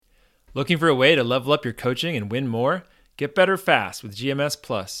Looking for a way to level up your coaching and win more? Get better fast with GMS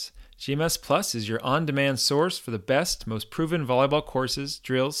Plus. GMS Plus is your on demand source for the best, most proven volleyball courses,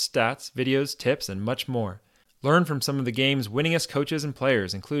 drills, stats, videos, tips, and much more. Learn from some of the game's winningest coaches and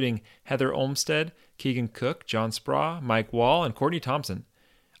players, including Heather Olmstead, Keegan Cook, John Spraw, Mike Wall, and Courtney Thompson.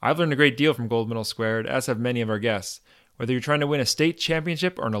 I've learned a great deal from Gold Medal Squared, as have many of our guests. Whether you're trying to win a state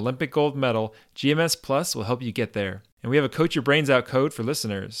championship or an Olympic gold medal, GMS Plus will help you get there. And we have a Coach Your Brains Out code for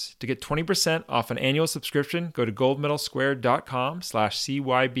listeners. To get 20% off an annual subscription, go to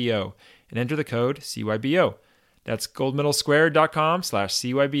goldmedalsquared.com/CYBO and enter the code CYBO. That's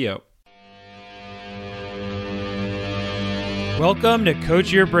goldmedalsquared.com/CYBO. Welcome to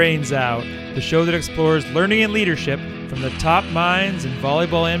Coach Your Brains Out, the show that explores learning and leadership from the top minds in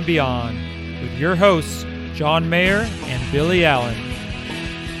volleyball and beyond, with your hosts, John Mayer and Billy Allen.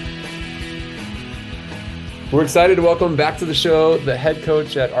 We're excited to welcome back to the show the head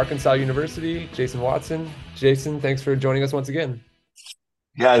coach at Arkansas University, Jason Watson. Jason, thanks for joining us once again.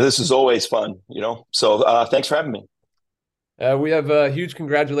 Yeah, this is always fun, so thanks for having me. We have huge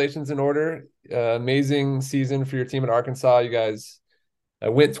congratulations in order. Amazing season for your team at Arkansas. You guys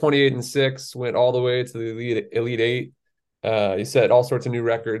went 28-6, went all the way to the Elite Eight. You set all sorts of new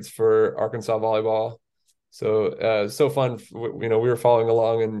records for Arkansas volleyball. So fun. We were following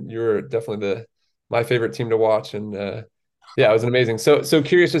along, and you were definitely my favorite team to watch. And it was amazing. So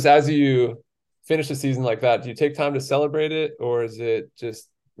curious, just as you finish a season like that, do you take time to celebrate it, or is it just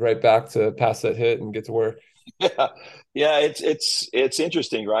right back to pass that hit and get to work? Yeah, it's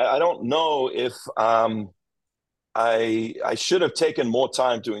interesting, right? I don't know if I should have taken more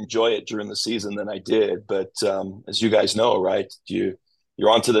time to enjoy it during the season than I did, but as you guys know, right, you're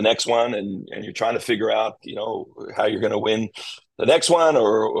on to the next one, and you're trying to figure out, how you're going to win the next one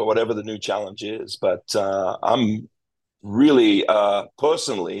or whatever the new challenge is. But I'm really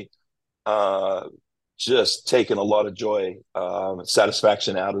personally just taking a lot of joy,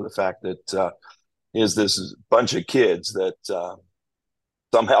 satisfaction out of the fact that is this bunch of kids that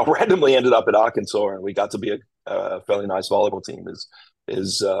somehow randomly ended up at Arkansas, and we got to be a fairly nice volleyball team.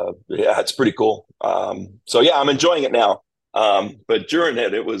 It's pretty cool. I'm enjoying it now. But during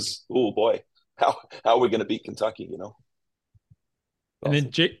it was, oh boy, how are we going to beat Kentucky? And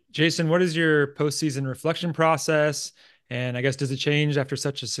then Jason, what is your postseason reflection process? And I guess, does it change after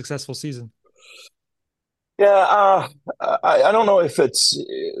such a successful season? Yeah, I don't know if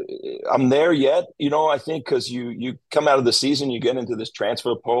I'm there yet. I think because you come out of the season, you get into this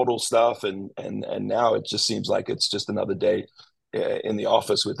transfer portal stuff, and now it just seems like it's just another day in the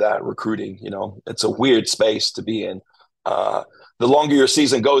office with that recruiting. It's a weird space to be in. The longer your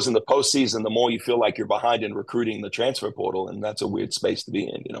season goes in the postseason, the more you feel like you're behind in recruiting the transfer portal, and that's a weird space to be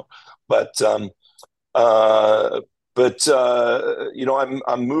in. But I'm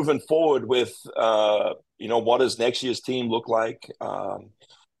moving forward with what does next year's team look like?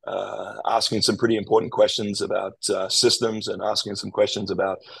 Asking some pretty important questions about systems, and asking some questions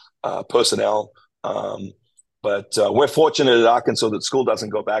about personnel. But we're fortunate at Arkansas that school doesn't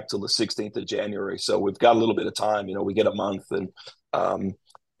go back till the 16th of January, so we've got a little bit of time. We get a month, and I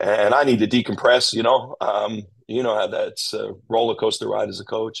need to decompress. How that's a roller coaster ride as a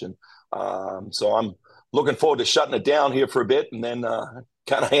coach, and so I'm looking forward to shutting it down here for a bit, and then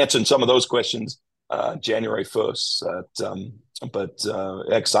kind of answering some of those questions January 1st. But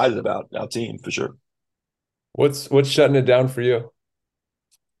excited about our team for sure. What's shutting it down for you?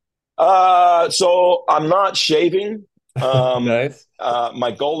 So I'm not shaving. Nice.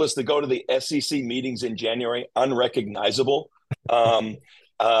 My goal is to go to the SEC meetings in January unrecognizable. And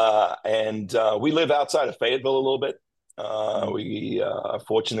we live outside of Fayetteville a little bit. We are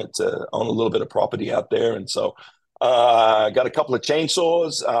fortunate to own a little bit of property out there. And so I got a couple of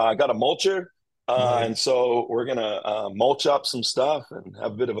chainsaws. I got a mulcher. Nice. And so we're going to mulch up some stuff and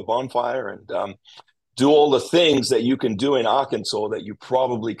have a bit of a bonfire, and do all the things that you can do in Arkansas that you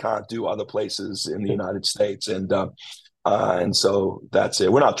probably can't do other places in the United States. And so that's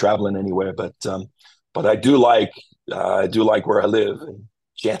it. We're not traveling anywhere, but I do like where I live, and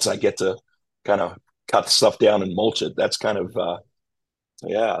chance I get to kind of cut the stuff down and mulch it. That's kind of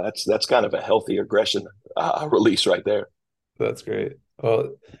that's kind of a healthy aggression release right there. That's great.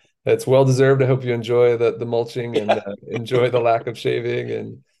 Well, it's well deserved. I hope you enjoy the mulching, and enjoy the lack of shaving,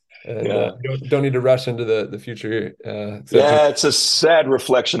 and don't need to rush into the future. It's a sad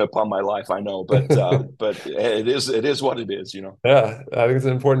reflection upon my life, I know, but it is what it is. Yeah, I think it's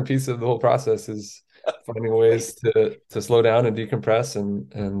an important piece of the whole process, is finding ways to slow down and decompress,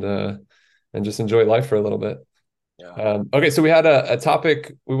 and just enjoy life for a little bit. Yeah. Okay, so we had a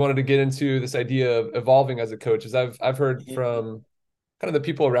topic we wanted to get into, this idea of evolving as a coach. As I've heard from kind of the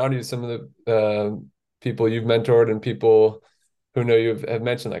people around you, some of the people you've mentored and people who know you have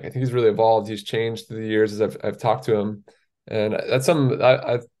mentioned, like, I think he's really evolved. He's changed through the years as I've talked to him. And that's something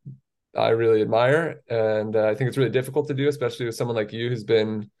I really admire. And I think it's really difficult to do, especially with someone like you who's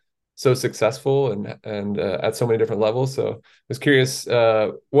been so successful and at so many different levels. So I was curious,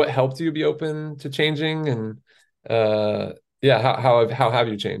 what helped you be open to changing, and yeah, how have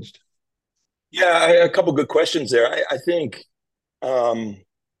you changed? Yeah, a couple good questions there. I think I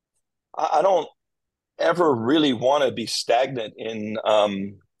don't ever really want to be stagnant in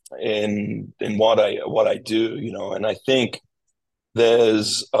what I do, you know. And I think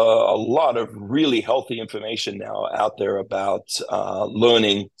there's a lot of really healthy information now out there about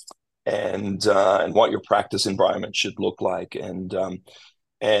learning and what your practice environment should look like. And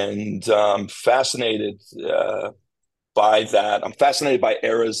fascinated by that. I'm fascinated by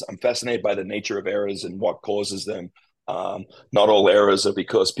errors. I'm fascinated by the nature of errors and what causes them. Not all errors are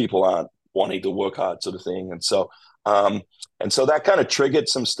because people aren't wanting to work hard, sort of thing. And so that kind of triggered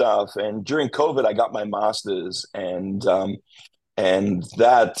some stuff. And during COVID, I got my master's, and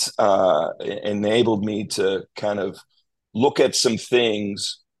that enabled me to kind of look at some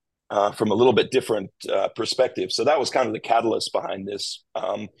things from a little bit different perspective. So that was kind of the catalyst behind this.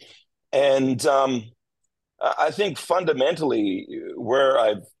 And I think fundamentally where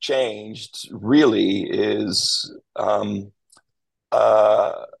I've changed really is I'm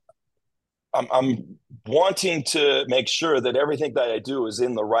wanting to make sure that everything that I do is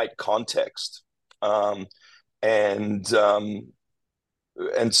in the right context. And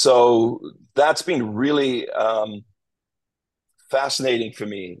so that's been really fascinating for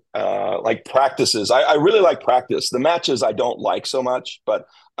me. Like practices, I really like practice. The matches I don't like so much, but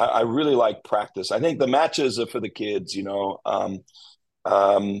I really like practice. I think the matches are for the kids, you know.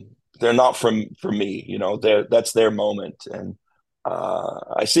 They're not for me, you know. That's their moment. And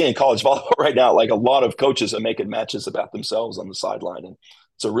I see in college volleyball right now, like a lot of coaches are making matches about themselves on the sideline, and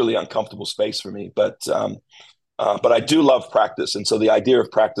it's a really uncomfortable space for me. But I do love practice, and so the idea of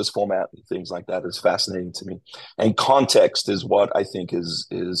practice format and things like that is fascinating to me. And context is what I think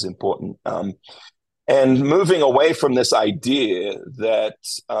is important. And moving away from this idea that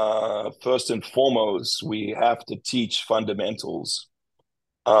first and foremost we have to teach fundamentals.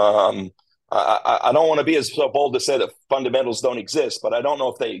 I don't want to be as bold to say that fundamentals don't exist, but I don't know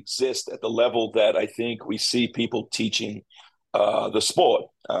if they exist at the level that I think we see people teaching the sport.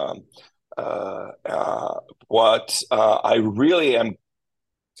 What I really am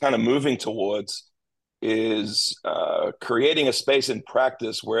kind of moving towards is creating a space in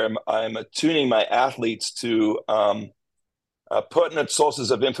practice where I'm attuning my athletes to pertinent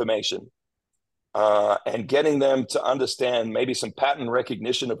sources of information. And getting them to understand maybe some pattern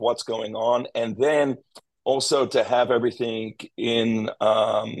recognition of what's going on, and then also to have everything in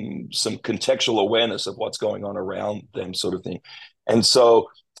some contextual awareness of what's going on around them, sort of thing. And so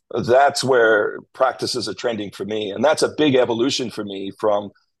that's where practices are trending for me. And that's a big evolution for me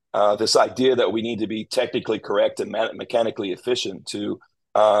from this idea that we need to be technically correct and mechanically efficient to,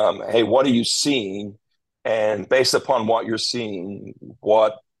 hey, what are you seeing? And based upon what you're seeing,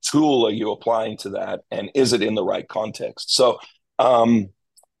 what tool are you applying to that, and is it in the right context? So and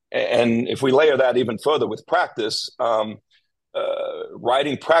if we layer that even further with practice,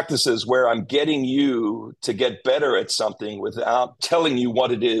 writing practices where I'm getting you to get better at something without telling you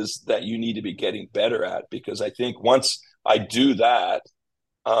what it is that you need to be getting better at, because I think once I do that,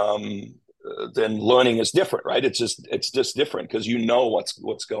 then learning is different, right? It's just different because you know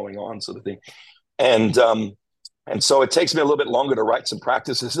what's going on, sort of thing. And so it takes me a little bit longer to write some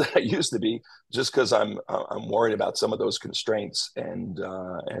practices than I used to be, just because I'm worried about some of those constraints and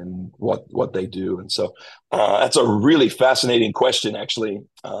what they do. And so that's a really fascinating question, actually,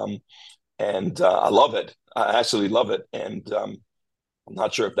 and I love it. I actually love it, and I'm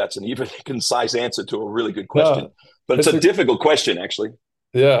not sure if that's an even concise answer to a really good question, but it's a difficult question, actually.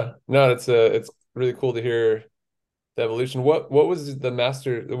 Yeah, no, it's really cool to hear the evolution. What was the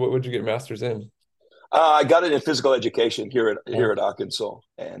master? What would you get master's in? I got it in physical education here at Arkansas,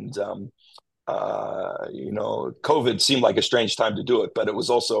 and you know, COVID seemed like a strange time to do it, but it was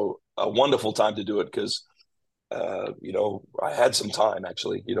also a wonderful time to do it because you know, I had some time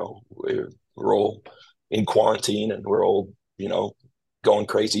actually. You know, we're all in quarantine and we're all, you know, going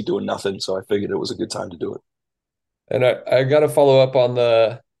crazy doing nothing, so I figured it was a good time to do it. And I got to follow up on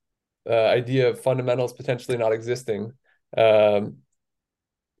the idea of fundamentals potentially not existing, because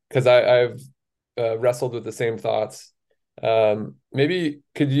I've wrestled with the same thoughts. Maybe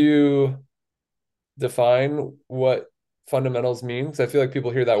could you define what fundamentals mean? Because I feel like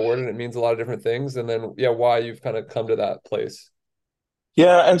people hear that word and it means a lot of different things. And then, yeah, why you've kind of come to that place.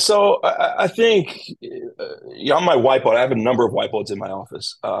 Yeah, and so I think on my whiteboard, I have a number of whiteboards in my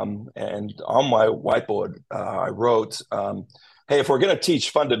office, and on my whiteboard, I wrote, "Hey, if we're going to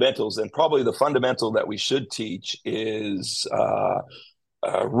teach fundamentals, then probably the fundamental that we should teach is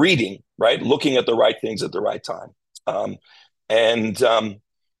reading, right? Looking at the right things at the right time." Um, and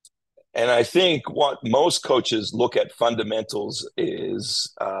and I think what most coaches look at fundamentals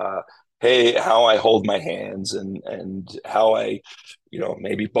is, hey, how I hold my hands and how I,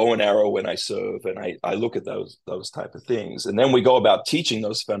 maybe bow and arrow when I serve, and I look at those type of things, and then we go about teaching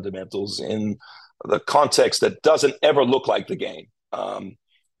those fundamentals in the context that doesn't ever look like the game,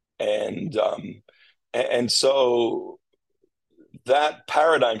 and so that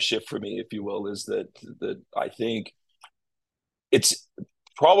paradigm shift for me, if you will, is that I think it's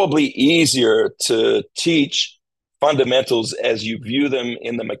probably easier to teach fundamentals as you view them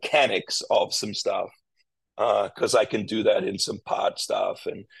in the mechanics of some stuff, because I can do that in some pod stuff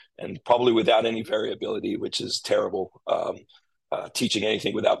and probably without any variability, which is terrible. Teaching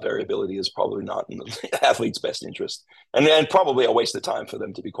anything without variability is probably not in the athlete's best interest, and probably a waste of time for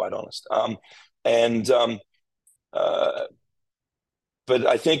them, to be quite honest. And But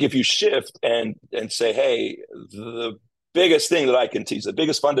I think if you shift and say, hey, the biggest thing that I can teach, the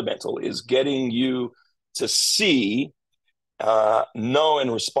biggest fundamental is getting you to see, know,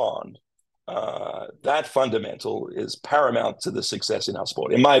 and respond. That fundamental is paramount to the success in our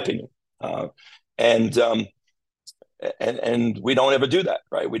sport, in my opinion. And we don't ever do that,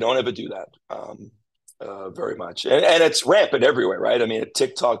 right? We don't ever do that very much, and it's rampant everywhere, right? I mean,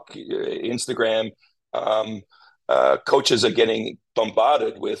 TikTok, Instagram. Coaches are getting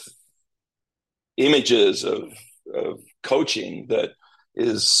bombarded with images of coaching that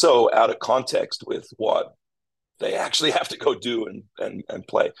is so out of context with what they actually have to go do and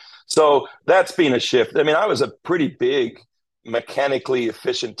play. So that's been a shift. I mean, I was a pretty big, mechanically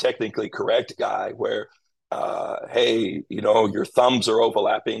efficient, technically correct guy where, hey, your thumbs are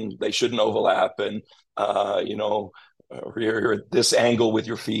overlapping. They shouldn't overlap. And, you're at this angle with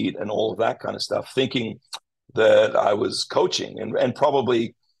your feet and all of that kind of stuff, thinking that I was coaching and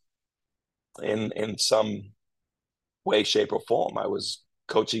probably in some way, shape, or form, I was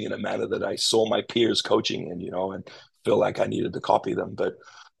coaching in a manner that I saw my peers coaching in, and feel like I needed to copy them. But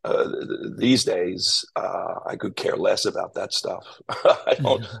these days, I could care less about that stuff.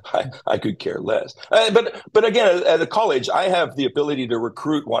 I could care less. But again, at a college, I have the ability to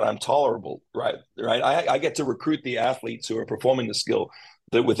recruit what I'm tolerable, right? I get to recruit the athletes who are performing the skill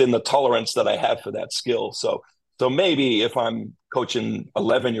that within the tolerance that I have for that skill. So maybe if I'm coaching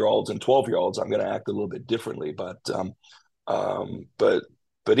 11-year-olds and 12-year-olds, I'm going to act a little bit differently. But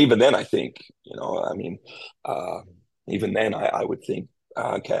even then, I think, even then I would think,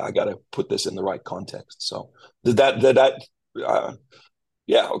 okay, I got to put this in the right context. So did that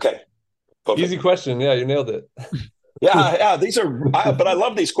yeah. Okay. Perfect. Easy question. Yeah. You nailed it. Yeah. But I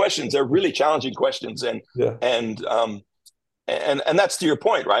love these questions. They're really challenging questions. And that's to your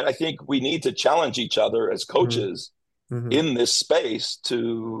point, right? I think we need to challenge each other as coaches in this space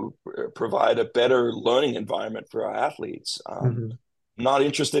to provide a better learning environment for our athletes. Not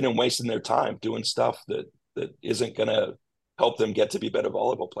interested in wasting their time doing stuff that isn't going to help them get to be better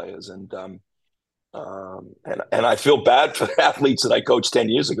volleyball players. And I feel bad for athletes that I coached 10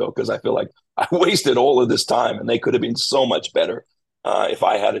 years ago, because I feel like I wasted all of this time and they could have been so much better if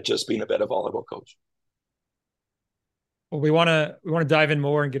I had just been a better volleyball coach. Well, we want to dive in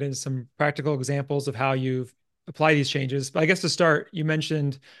more and get into some practical examples of how you've applied these changes. But I guess to start, you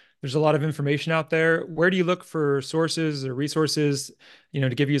mentioned there's a lot of information out there. Where do you look for sources or resources, to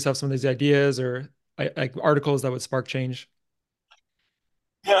give yourself some of these ideas or like articles that would spark change?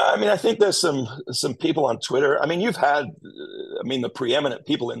 Yeah, I mean, I think there's some people on Twitter. I mean, you've had, the preeminent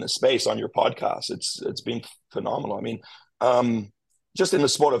people in this space on your podcast. It's been phenomenal. I mean, just in the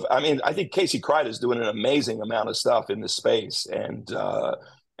sport of, I think Casey Kreider is doing an amazing amount of stuff in this space,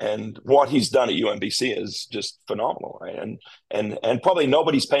 and what he's done at UMBC is just phenomenal, right? And probably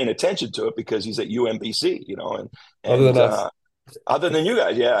nobody's paying attention to it because he's at UMBC, and other than us, other than you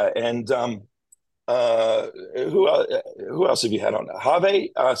guys, yeah. And who else have you had on?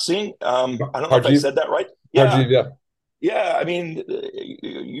 Harvey Singh. I don't know if I said that right. Yeah. Yeah. Yeah, I mean,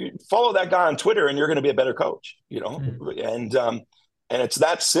 you follow that guy on Twitter, and you're going to be a better coach, and it's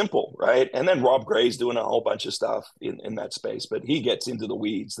that simple, right? And then Rob Gray's doing a whole bunch of stuff in that space, but he gets into the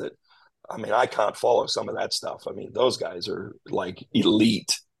weeds that, I can't follow some of that stuff. Those guys are like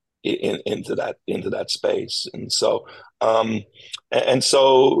elite into that space. And so,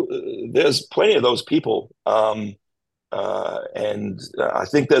 there's plenty of those people. I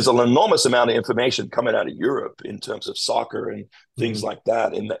think there's an enormous amount of information coming out of Europe in terms of soccer and things like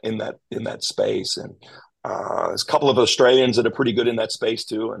that in that space. And there's a couple of Australians that are pretty good in that space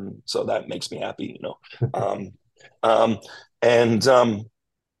too, and so that makes me happy,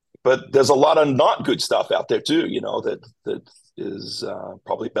 but there's a lot of not good stuff out there too, that is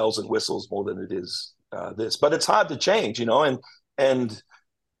probably bells and whistles more than it is this. But it's hard to change, and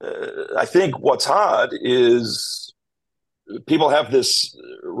I think what's hard is people have this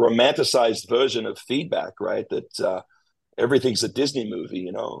romanticized version of feedback, right? That everything's a Disney movie,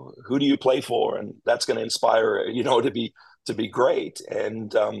 who do you play for? And that's going to inspire, to be great.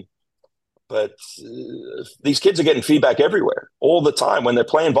 But these kids are getting feedback everywhere all the time. When they're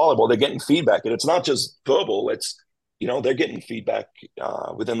playing volleyball, they're getting feedback, and it's not just verbal. It's, they're getting feedback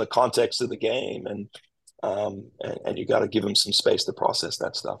within the context of the game. And you got to give them some space to process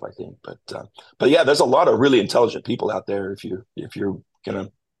that stuff, I think. But yeah, there's a lot of really intelligent people out there if you're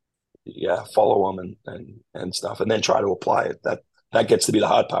gonna follow them and stuff, and then try to apply it. That gets to be the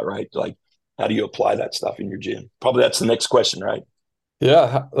hard part, right? Like, how do you apply that stuff in your gym? Probably that's the next question, right?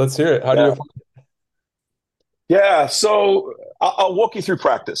 Yeah, let's hear it. How do you apply it? Yeah, so I'll walk you through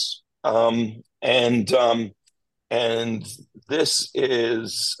practice, and this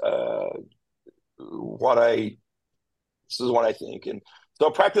is what I think. And so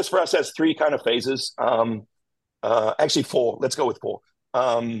practice for us has three kind of phases. Actually four. Let's go with four.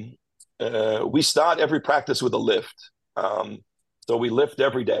 We start every practice with a lift. So we lift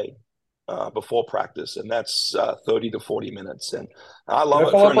every day before practice, and that's 30 to 40 minutes. And I love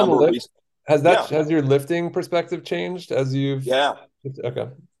it for a number of reasons. Has your lifting perspective changed as you've? Yeah. Okay.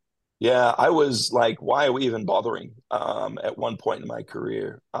 Yeah, I was like, why are we even bothering at one point in my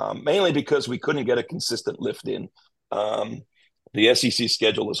career? Mainly because we couldn't get a consistent lift in. The SEC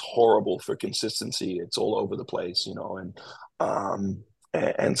schedule is horrible for consistency. It's all over the place,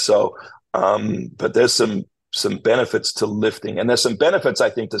 and so, but there's some benefits to lifting, and there's some benefits, I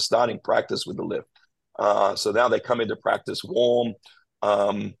think, to starting practice with the lift. So now they come into practice warm.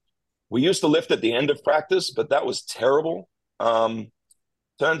 We used to lift at the end of practice, but that was terrible.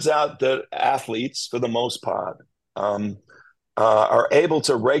 Turns out that athletes, for the most part, are able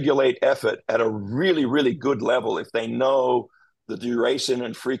to regulate effort at a really, really good level if they know the duration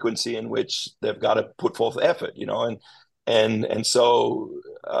and frequency in which they've got to put forth effort, and so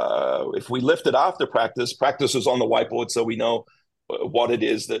if we lift it after practice is on the whiteboard, so we know what it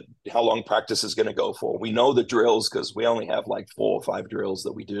is, that how long practice is going to go for. We know the drills because we only have like 4 or 5 drills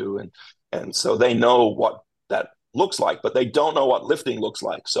that we do, and so they know what that looks like, but they don't know what lifting looks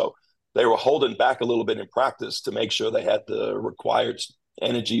like. So they were holding back a little bit in practice to make sure they had the required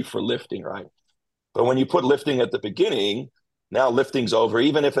energy for lifting, right? But when you put lifting at the beginning, now lifting's over,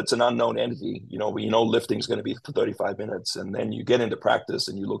 even if it's an unknown entity, we know lifting's going to be for 35 minutes. And then you get into practice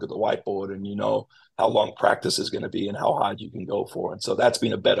and you look at the whiteboard and you know how long practice is going to be and how hard you can go for. And so that's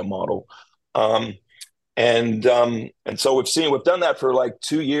been a better model. And so we've done that for like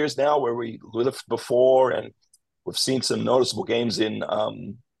 2 years now, where we lift before, and we've seen some noticeable gains in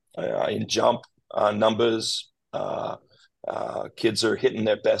jump numbers. Kids are hitting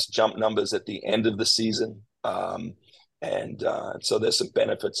their best jump numbers at the end of the season. And so there's some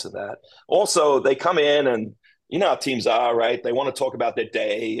benefits to that. Also, they come in and, how teams are, right? They want to talk about their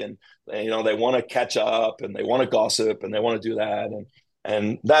day, and, they want to catch up, and they want to gossip, and they want to do that.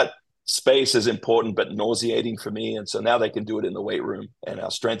 And that space is important, but nauseating for me. And so now they can do it in the weight room, and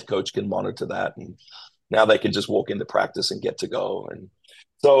our strength coach can monitor that. And now they can just walk into practice and get to go. And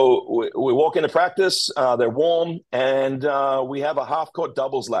so we walk into practice, they're warm, and we have a half-court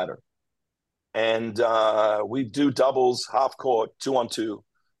doubles ladder. And we do doubles, half-court, 2-on-2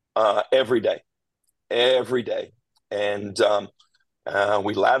 every day. And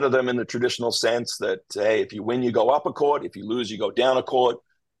we ladder them in the traditional sense that, hey, if you win, you go up a court. If you lose, you go down a court.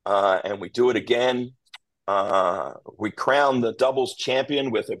 And we do it again. We crown the doubles champion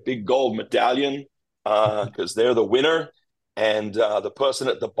with a big gold medallion, because they're the winner, and the person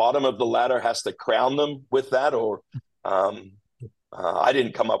at the bottom of the ladder has to crown them with that. Or I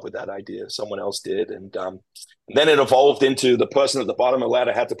didn't come up with that idea, someone else did. And then it evolved into the person at the bottom of the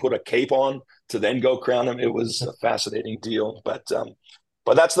ladder had to put a cape on to then go crown them. It was a fascinating deal, but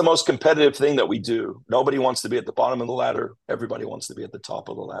that's the most competitive thing that we do. Nobody wants to be at the bottom of the ladder. Everybody wants to be at the top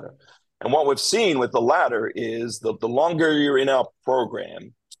of the ladder. And what we've seen with the ladder is the longer you're in our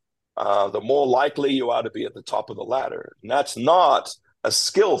program, the more likely you are to be at the top of the ladder. And that's not a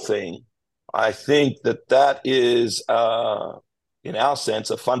skill thing. I think that is, in our sense,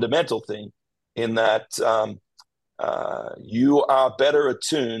 a fundamental thing, in that you are better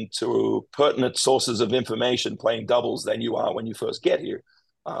attuned to pertinent sources of information playing doubles than you are when you first get here.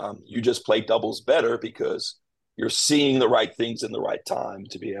 You just play doubles better because you're seeing the right things in the right time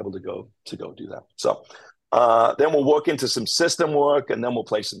to be able to go do that. So then we'll work into some system work, and then we'll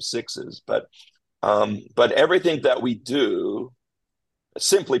play some sixes. But everything that we do,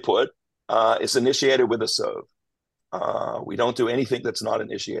 simply put, is initiated with a serve. We don't do anything that's not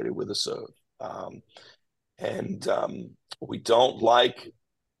initiated with a serve. And we don't like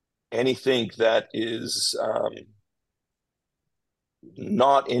anything that is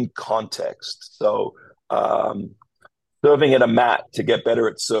not in context. So serving at a mat to get better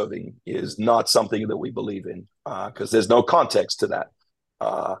at serving is not something that we believe in because there's no context to that.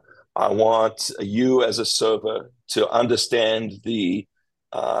 I want you as a server to understand the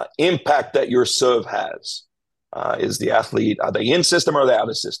impact that your serve has. Is the athlete, are they in system or are they out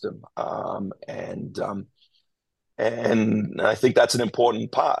of system? And I think that's an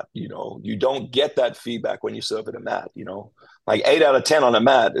important part. You don't get that feedback when you serve at a mat. Like 8 out of 10 on a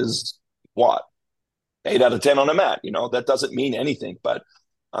mat is what? 8 out of 10 on a mat. That doesn't mean anything. But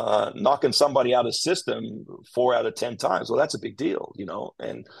knocking somebody out of system 4 out of 10 times, well, that's a big deal.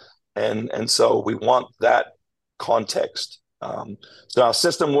 And so we want that context. So our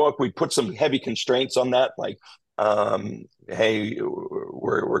system work, we put some heavy constraints on that, like, hey,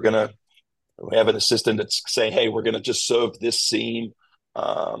 we have an assistant that's saying, hey, we're going to just serve this seam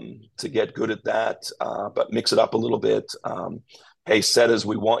to get good at that, but mix it up a little bit. Hey, setters,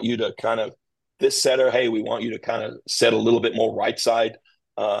 we want you to this setter, hey, we want you to kind of set a little bit more right side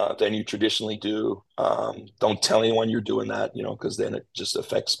than you traditionally do. Don't tell anyone you're doing that, because then it just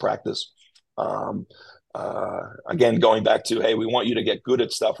affects practice. Again, going back to, hey, we want you to get good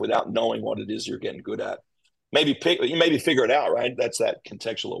at stuff without knowing what it is you're getting good at. Maybe figure it out, right? That's that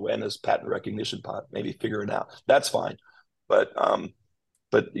contextual awareness, pattern recognition part. Maybe figure it out. That's fine. But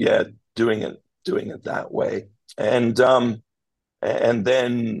yeah, doing it that way. And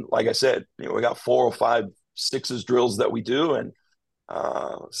then, like I said, we got 4 or 5 sixes drills that we do, and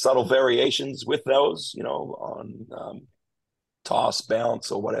subtle variations with those, on toss,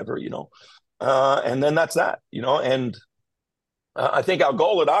 bounce, or whatever, and then that's that, and I think our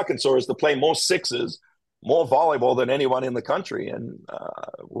goal at Arkansas is to play more sixes, more volleyball than anyone in the country. And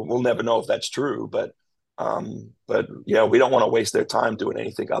we'll never know if that's true, but yeah, we don't want to waste their time doing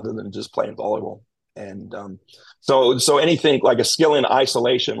anything other than just playing volleyball. And so anything like a skill in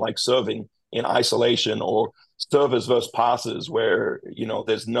isolation, like serving in isolation, or servers versus passes, where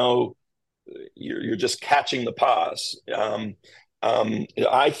there's no, you're just catching the pass.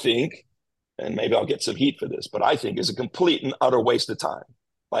 I think, and maybe I'll get some heat for this, but I think is a complete and utter waste of time.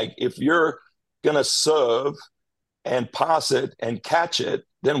 Like, if you're going to serve and pass it and catch it,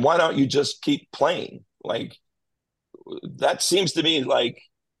 then why don't you just keep playing? Like, that seems to me like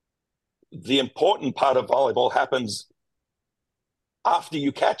the important part of volleyball happens after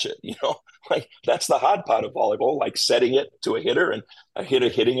you catch it, like that's the hard part of volleyball, like setting it to a hitter and a hitter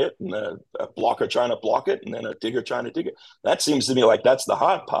hitting it and a blocker trying to block it and then a digger trying to dig it. That seems to me like that's the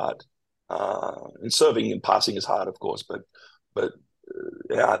hard part. And serving and passing is hard, of course, but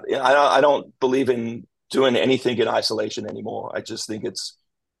yeah, I don't believe in doing anything in isolation anymore. I just think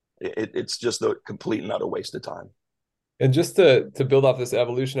it's just a complete and utter waste of time. And just to build off this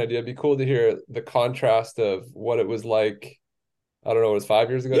evolution idea, it'd be cool to hear the contrast of what it was like. I don't know, it was 5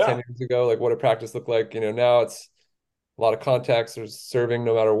 years ago, Yeah. 10 years ago, like what a practice looked like. Now it's a lot of contacts. There's serving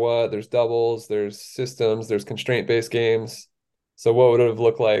no matter what. There's doubles, there's systems, there's constraint-based games. So what would it have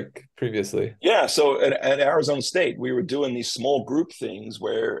looked like previously? Yeah, so at Arizona State, we were doing these small group things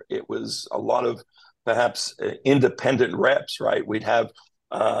where it was a lot of perhaps independent reps, right? We'd have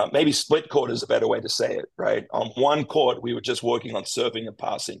maybe split court is a better way to say it, right? On one court, we were just working on serving and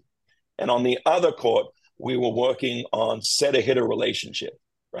passing. And on the other court, we were working on setter-hitter relationship,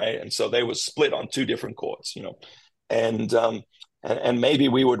 right? And so they were split on 2 different courts, and maybe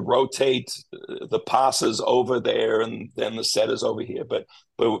we would rotate the passes over there and then the setters over here, but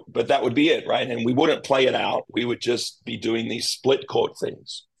that would be it, right? And we wouldn't play it out. We would just be doing these split court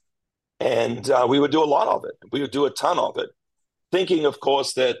things, and we would do a lot of it. We would do a ton of it, thinking, of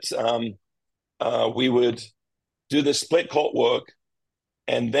course, that we would do this split court work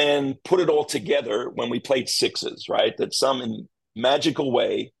and then put it all together when we played sixes, right? That some magical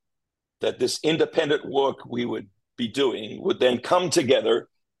way that this independent work we would be doing would then come together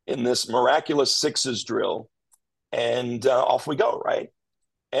in this miraculous sixes drill, and off we go, right?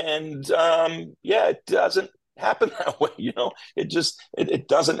 And yeah, it doesn't happen that way, it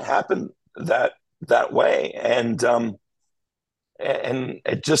doesn't happen that way, and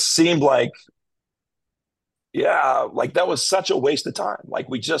it just seemed like Yeah, like that was such a waste of time. Like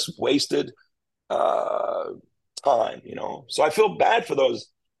we just wasted uh, time, you know. So I feel bad for those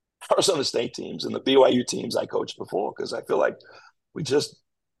Arizona State teams and the BYU teams I coached before because I feel like we just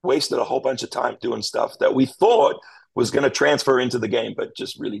wasted a whole bunch of time doing stuff that we thought was going to transfer into the game, but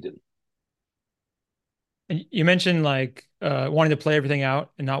just really didn't. And you mentioned like wanting to play everything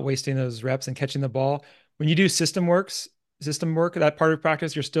out and not wasting those reps and catching the ball. When you do system work, that part of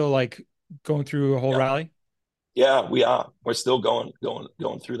practice, you're still like going through a whole Yeah, rally. yeah, we are. We're still going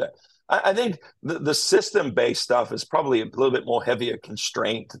through that. I think the system based stuff is probably a little bit more heavier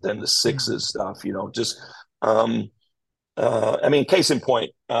constraint than the Mm. sixes stuff. You know, just um, I mean, case in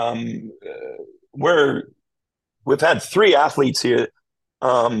point, we're we've had three athletes here,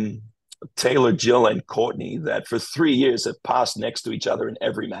 um, Taylor, Jill, and Courtney, that for 3 years have passed next to each other in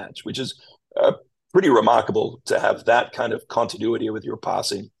every match, which is pretty remarkable to have that kind of continuity with your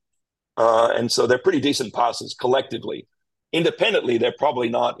passing. And so they're pretty decent passes collectively. Independently, they're probably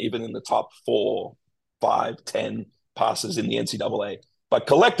not even in the top 4, 5, 10 passes in the NCAA, but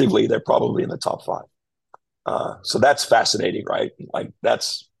collectively, they're probably in the top five. So that's fascinating, right? Like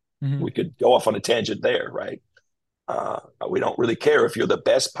that's Mhm. we could go off on a tangent there, right? We don't really care if you're the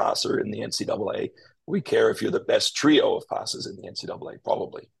best passer in the NCAA. We care if you're the best trio of passes in the NCAA,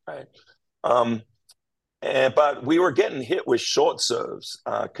 probably, right? Um, but we were getting hit with short serves.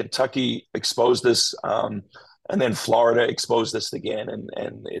 Kentucky exposed us, and then Florida exposed us again,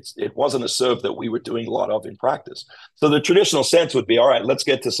 and it wasn't a serve that we were doing a lot of in practice. So the traditional sense would be, all right, let's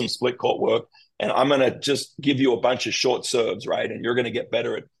get to some split court work, and I'm going to just give you a bunch of short serves, right? And you're going to get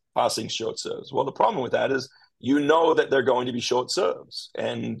better at passing short serves. Well, the problem with that is you know that they're going to be short serves,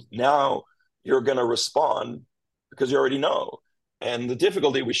 and now you're going to respond because you already know. And the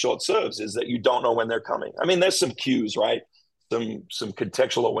difficulty with short serves is that you don't know when they're coming. I mean, there's some cues, right? Some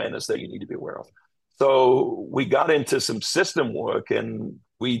contextual awareness that you need to be aware of. So we got into some system work, and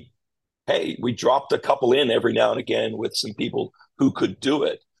we dropped a couple in every now and again with some people who could do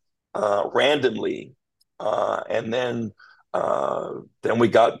it randomly, and then we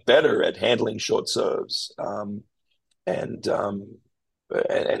got better at handling short serves. And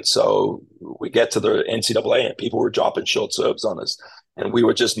and so we get to the NCAA, and people were dropping short serves on us, and we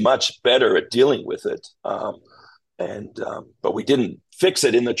were just much better at dealing with it. But we didn't fix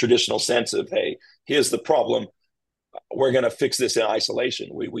it in the traditional sense of, hey, here's the problem. We're going to fix this in isolation.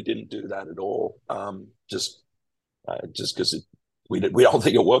 We didn't do that at all. Just because we don't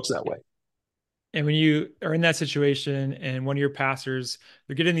think it works that way. And when you are in that situation and one of your passers,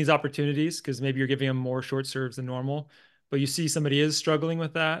 they're getting these opportunities because maybe you're giving them more short serves than normal, but you see somebody is struggling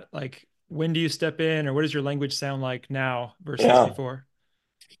with that. Like, when do you step in, or what does your language sound like now versus Yeah. before?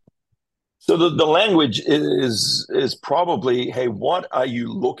 So the language is probably, hey, what are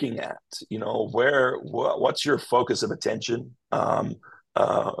you looking at? You know, what's your focus of attention?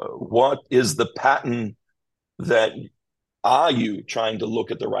 What is the pattern that are you trying to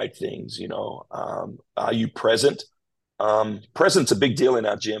look at the right things? You know, are you present? Present's a big deal in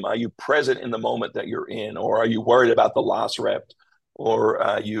our gym. Are you present in the moment that you're in, or are you worried about the last rep, or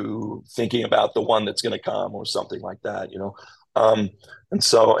are you thinking about the one that's going to come, or something like that? You know, um, and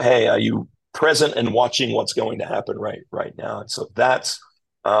so, hey, are you present and watching what's going to happen right now? And so that's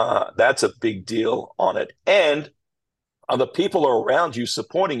a big deal on it. And are the people around you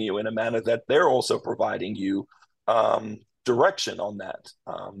supporting you in a manner that they're also providing you direction on that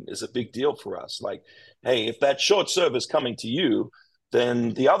is a big deal for us. Like, hey, if that short serve is coming to you,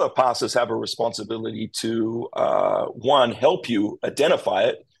 then the other passers have a responsibility to one, help you identify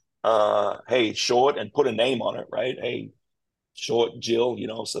it. Hey, short, and put a name on it, right? Hey, short Jill, you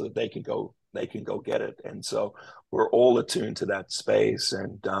know, so that they can go get it. And so we're all attuned to that space.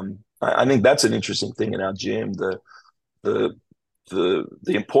 And I think that's an interesting thing in our gym. The the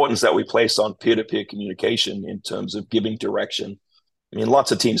importance that we place on peer-to-peer communication in terms of giving direction. I mean,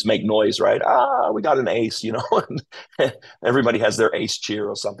 lots of teams make noise, right? We got an ace, you know, and everybody has their ace cheer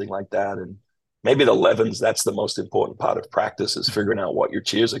or something like that. And maybe the 11s, that's the most important part of practice, is figuring out what your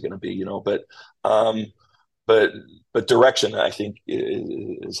cheers are going to be, you know. Um, but but direction, I think,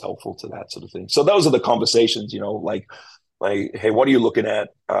 is helpful to that sort of thing. So those are the conversations, you know, like, hey, what are you looking at?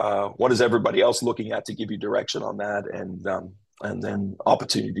 What is everybody else looking at to give you direction on that? And then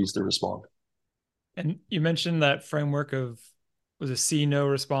opportunities to respond. And you mentioned that framework of, was a see, no,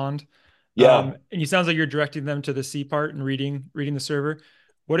 respond. Yeah, And you sounds like you're directing them to the C part and reading the server.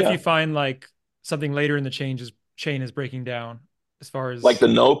 What if you yeah. find like something later in the chain is breaking down as far Like as, the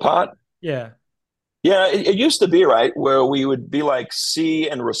no pot. yeah. Yeah, it used to be right where we would be like see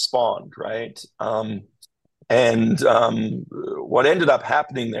and respond, right? And what ended up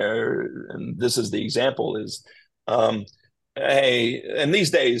happening there, and this is the example, is hey, and these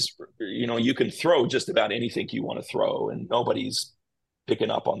days, you can throw just about anything you want to throw, and nobody's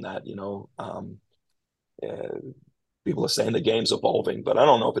picking up on that. People are saying the game's evolving, but I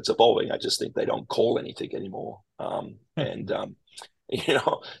don't know if it's evolving. I just think they don't call anything anymore. And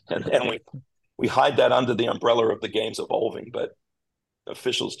we hide that under the umbrella of the game's evolving, but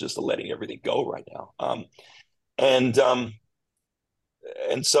officials just are letting everything go right now. And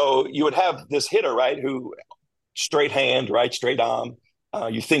so you would have this hitter, right, who straight hand, right, straight arm.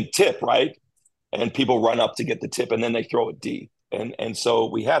 You think tip, right, and people run up to get the tip, and then they throw it deep. And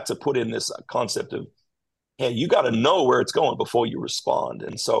so we had to put in this concept of, hey, you got to know where it's going before you respond.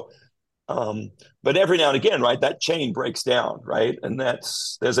 And so, but every now and again, right, that chain breaks down, right, and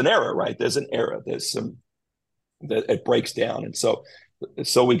there's an error, right, there's it breaks down, and so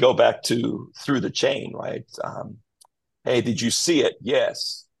we go back to through the chain, right. Hey, did you see it?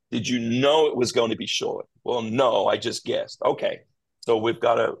 Yes. Did you know it was going to be short? Well, no, I just guessed. Okay, so we've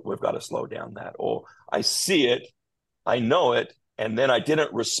got to slow down that. Or I see it, I know it, and then I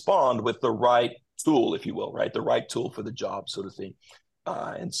didn't respond with the right tool, if you will, right? The right tool for the job, sort of thing.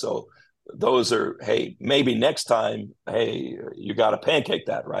 And so those are, hey, maybe next time, hey, you got to pancake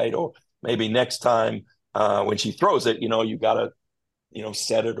that, right? Or maybe next time when she throws it, you got to,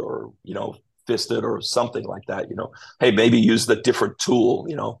 set it or, fist it or something like that. Hey, maybe use the different tool.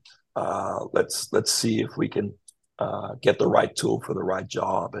 Let's see if we can get the right tool for the right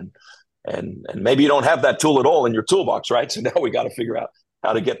job. And maybe you don't have that tool at all in your toolbox, right? So now we got to figure out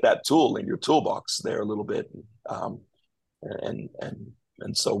how to get that tool in your toolbox there a little bit,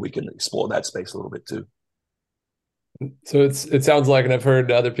 and so we can explore that space a little bit too. So it sounds like, and I've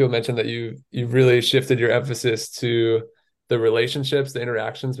heard other people mention that you've really shifted your emphasis to the relationships, the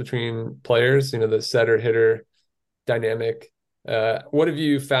interactions between players. The setter hitter dynamic. What have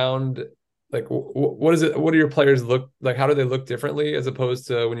you found? Like, what is it? What do your players look like? How do they look differently as opposed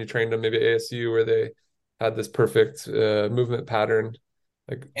to when you trained them maybe at ASU, where they had this perfect movement pattern?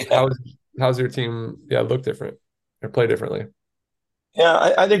 Like, how's your team look different or play differently?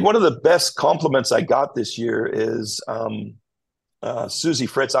 Yeah, I think one of the best compliments I got this year is Susie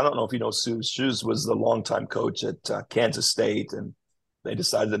Fritz. I don't know if you know Suze. Suze was the longtime coach at Kansas State, and they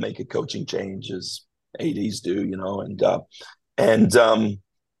decided to make a coaching change, as ADs do, and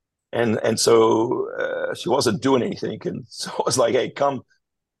so she wasn't doing anything, and so I was like, hey, come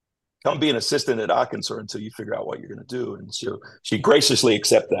be an assistant at Arkansas until you figure out what you're going to do. And she graciously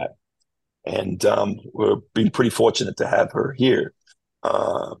accepted that. And we're being pretty fortunate to have her here.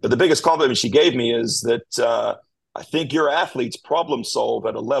 But the biggest compliment she gave me is that I think your athletes problem solve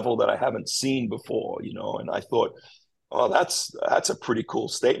at a level that I haven't seen before, and I thought, oh, that's a pretty cool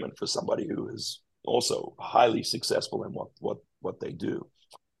statement for somebody who is also highly successful in what they do.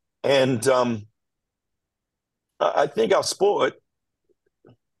 And I think our sport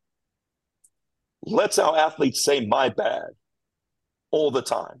lets our athletes say my bad all the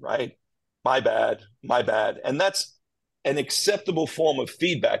time, right? My bad. And that's an acceptable form of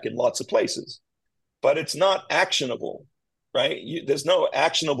feedback in lots of places, but it's not actionable, right? There's no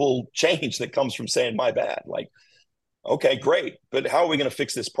actionable change that comes from saying my bad. Like, okay, great, but how are we going to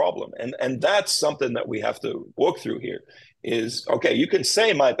fix this problem? And that's something that we have to work through here is, okay, you can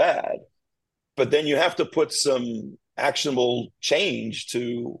say my bad, but then you have to put some actionable change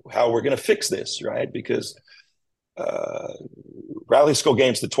to how we're going to fix this, right? Because rally score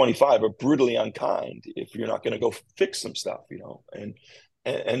games to 25 are brutally unkind if you're not going to go fix some stuff,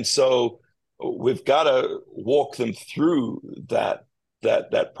 and so we've got to walk them through that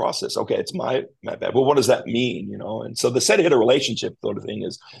process. Okay, it's my bad. Well, what does that mean? And so the setter hitter relationship sort of thing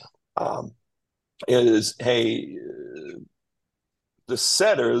is hey, the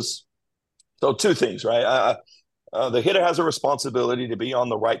setters. So two things, right? The hitter has a responsibility to be on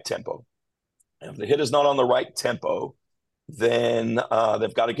the right tempo. If the hitter's not on the right tempo, then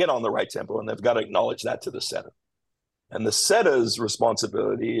they've got to get on the right tempo, and they've got to acknowledge that to the setter. And the setter's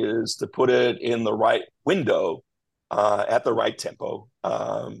responsibility is to put it in the right window at the right tempo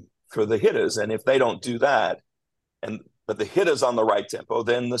for the hitters. And if they don't do that, but the hitter's on the right tempo,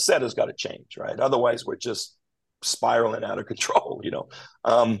 then the setter's got to change, right? Otherwise, we're just spiraling out of control,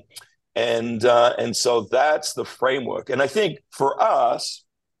 And so that's the framework. And I think for us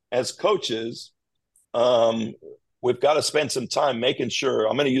as coaches, we've got to spend some time making sure,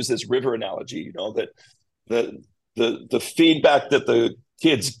 I'm going to use this river analogy, that the feedback that the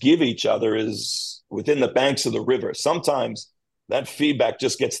kids give each other is within the banks of the river. Sometimes that feedback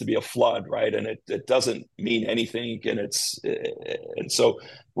just gets to be a flood, right? And it doesn't mean anything. And so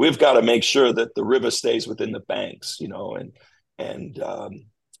we've got to make sure that the river stays within the banks, and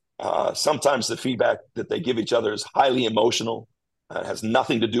sometimes the feedback that they give each other is highly emotional. It has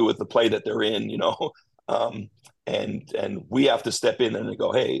nothing to do with the play that they're in, and we have to step in and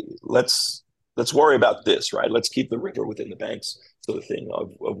go, hey, let's worry about this, right? Let's keep the river within the banks, sort of thing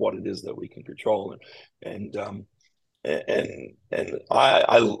of what it is that we can control, and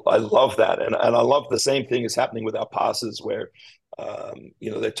I love that, and I love the same thing is happening with our passes where.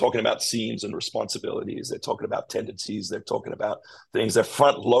 They're talking about scenes and responsibilities. They're talking about tendencies. They're talking about things. They're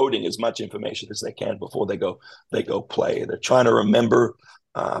front loading as much information as they can before they go play. They're trying to remember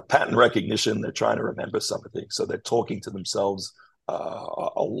pattern recognition. They're trying to remember some of the things. So they're talking to themselves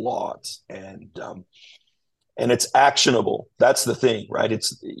a lot, and it's actionable. That's the thing, right?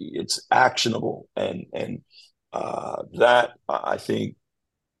 It's actionable, and that I think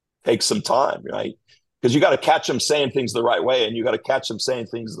takes some time, right? Because you got to catch them saying things the right way, and you got to catch them saying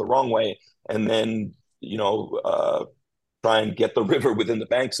things the wrong way, and then try and get the river within the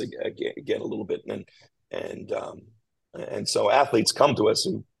banks again a little bit, and so athletes come to us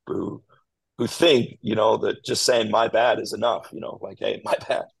who think that just saying my bad is enough, like, hey, my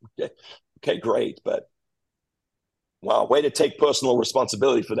bad, okay, great, but wow, way to take personal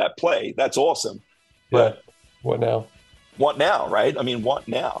responsibility for that play. That's awesome, but what now? What now, right? I mean, what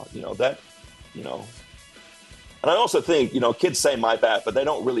now? And I also think, kids say my bad, but they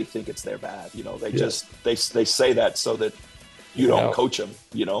don't really think it's their bad. They just, they say that so that you don't coach them,